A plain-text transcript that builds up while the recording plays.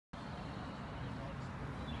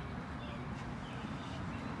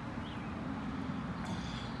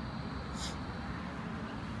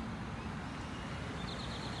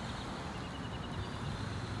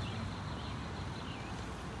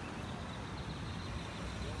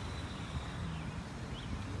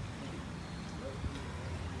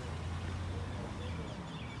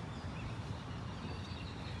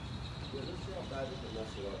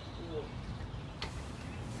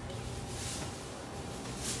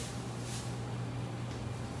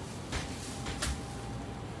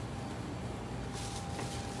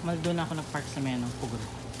Doon ako nag-park sa Menong Pugol.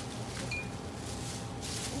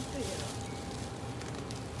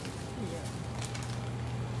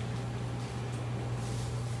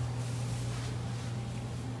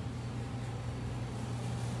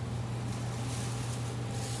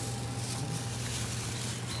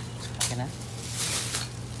 Okay na?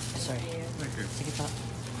 Sorry. Sige pa.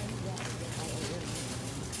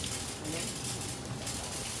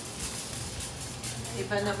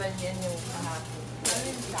 Iba naman yan yung kahapon.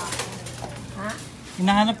 Ha?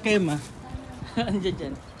 Hinahanap kayo, ma. Andiyan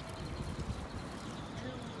dyan.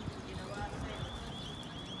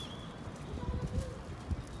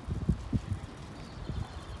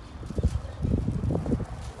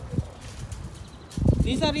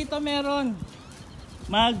 Lisa, rito meron.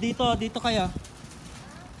 Mahal, dito kayo.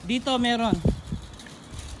 Dito meron.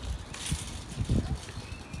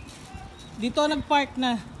 Dito nag-park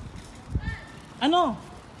na. Ano?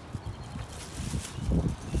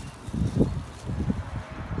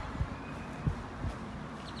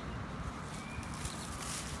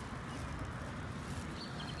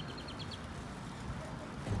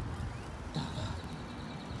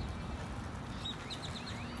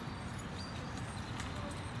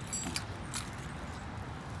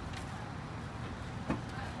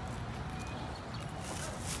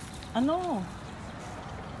 Ano?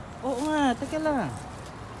 Oo nga, teka lang.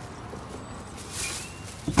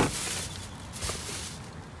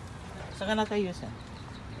 Saka na tayo sa?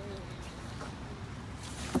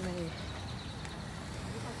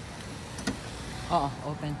 Oo,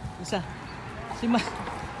 open. Isa.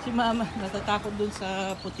 Si mama natatakot dun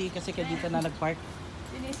sa puti kasi kaya dito na nagpark.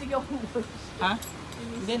 Sinisigaw mo doon. Ha?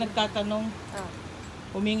 Hindi, nagtatanong.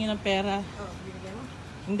 Humingi ng pera. Binigyan mo?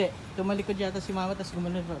 Hindi, tumalikod yata si mama tapos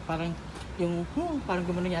gumanon parang yung parang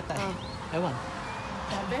gumanon yata. Ewan.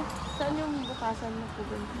 Sabi? Saan yung bukasan mo po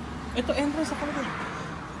doon? Ito entrance ako doon.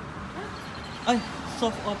 Ay,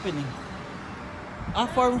 soft opening.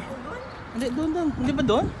 For hindi doon. Hindi ba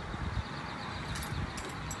doon?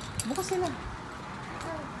 Bukas sila.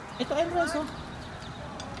 Ito entrance oh.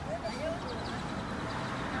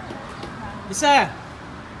 Isa.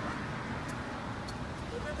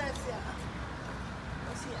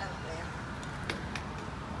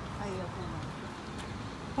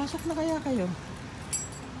 Pasok na kaya kayo?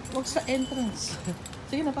 Huwag sa entrance.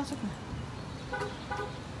 Sige na, pasok na.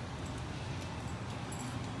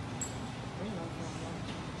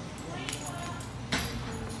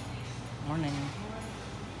 Morning.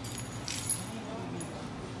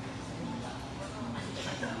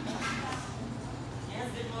 Yes,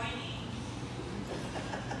 good morning.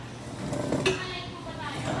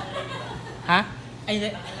 Ha? Ay, hindi.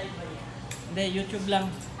 Hindi, YouTube lang.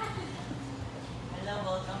 Hello,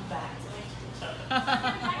 welcome back to my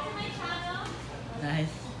Back to my channel.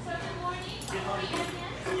 Nice. So good morning. Good morning.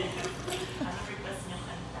 Anong request niyong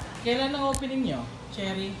kanta? Kailan ang opening nyo?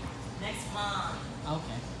 Cherry? Next month.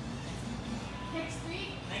 Okay. Next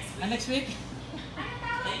week. Next week. Next week? Anong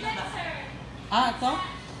tawag dyan, sir? Ito?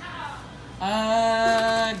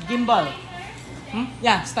 Oo. Gimbal. Stabilizer?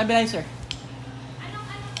 Yeah, stabilizer. Anong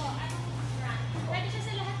po? Anong brand? Pwede siya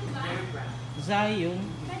sa lahat, diba? Their brand. Zion.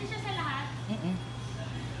 Pwede siya sa lahat?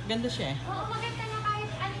 Ganda siya eh. Oo, maganda na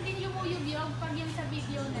kahit ano din yung pag yung sa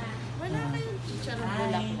video na. Wala kayong chicharon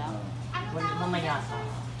bulak lang. Ano Wala, tawag mamaya dyan, sir?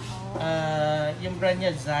 Yung brand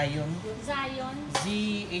niya, Zion. Zion.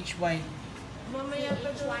 Z-H-Y. Mamaya pa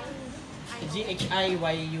doon.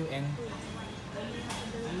 Z-H-I-Y-U-N.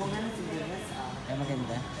 Ang mga nasibigas Ay,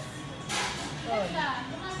 maganda. Ganda.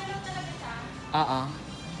 Gumagalaw talaga siya. Oo.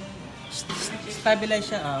 Stabilize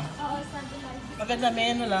siya, Oo, stabilizer. Maganda,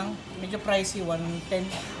 may ano lang. Medyo pricey, 110.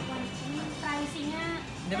 Pricing nga.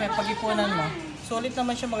 Hindi, may pag-ipunan mo. Solid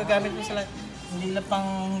naman siya, magagamit mo sa lahat. Hindi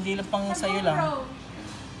lang pang sa'yo lang.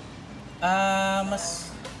 Mas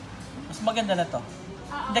maganda na to.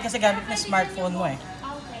 Hindi kasi gamit na smartphone mo eh.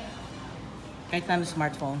 Okay. Kahit na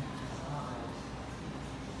smartphone.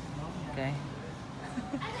 Okay.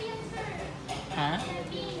 Ano yun, sir? Ha?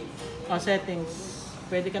 Settings. Settings.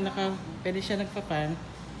 Pwede siya nagpa-pan.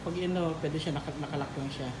 Pag pwede siya nakalock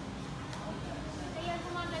lang siya. Kaya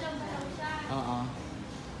gumagalaw-galaw siya. Oo.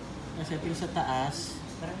 Yung settings sa taas.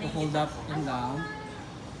 Hold up and down.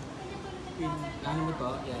 Ano mo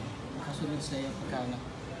to? Yan. Nakasunod sa iyo pagkano.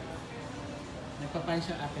 Nagpa-pan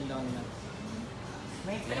siya up and down na.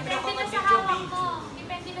 May Depende na sa hawak mo.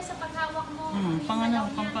 Depende na sa paghawak mo.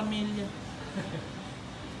 Pang pamilya.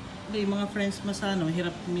 Hindi, mga friends mo sa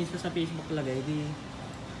hirap minsan sa Facebook lagay. Di,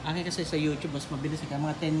 Akin kasi sa YouTube, mas mabilis. Kaya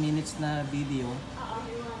mga 10 minutes na video,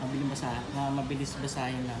 mabilis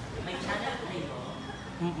basahin lang. May channel kayo?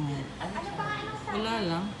 Ano pa nga yung sa Wala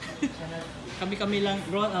lang. Channel. Kami lang.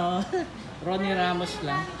 Ronnie Ramos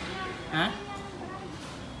lang. Ha?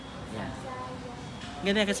 Yan.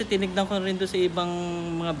 Ganyan kasi tinignan ko rin doon sa ibang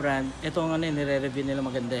mga brand. Ito ang ano, nire-review nila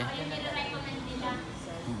maganda eh. yung nire-recommend nila?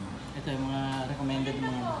 Ito yung mga recommended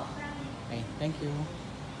mga. Okay, thank you.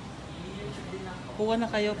 Kuha na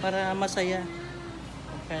kayo para masaya.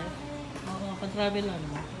 Okay? Oo, pang-travel lang.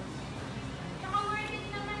 Ano? Tsaka worth it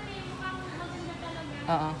naman eh. Mukhang maganda talaga.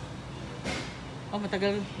 Oo. Oh,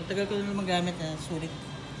 matagal ko na magamit. Sulit.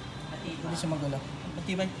 Hindi siya magulo.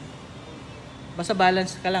 Matibay. Basta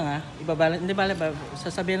balance ka lang ha. Ibabalance. Hindi bala.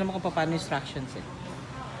 Sasabihin naman kung paano instructions eh.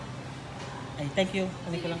 Ay, thank you.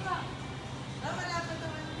 Ano ko lang. Malapit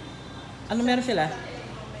naman. Ano meron sila?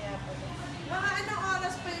 Mamaya pa din. Mga anong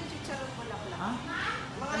oras pa yung chicharon bulaklak? Ha?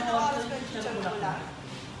 Mga anong oras pa yung chicharon bulaklak?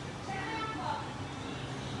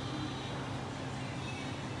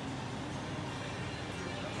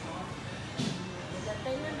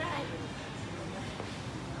 Datay na dahil.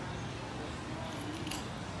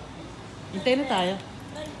 Hintay na tayo.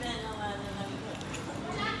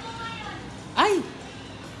 Ay!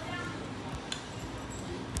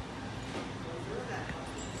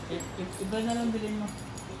 Iba na lang bilhin mo.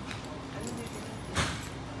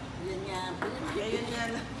 Yan nga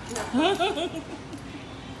lang.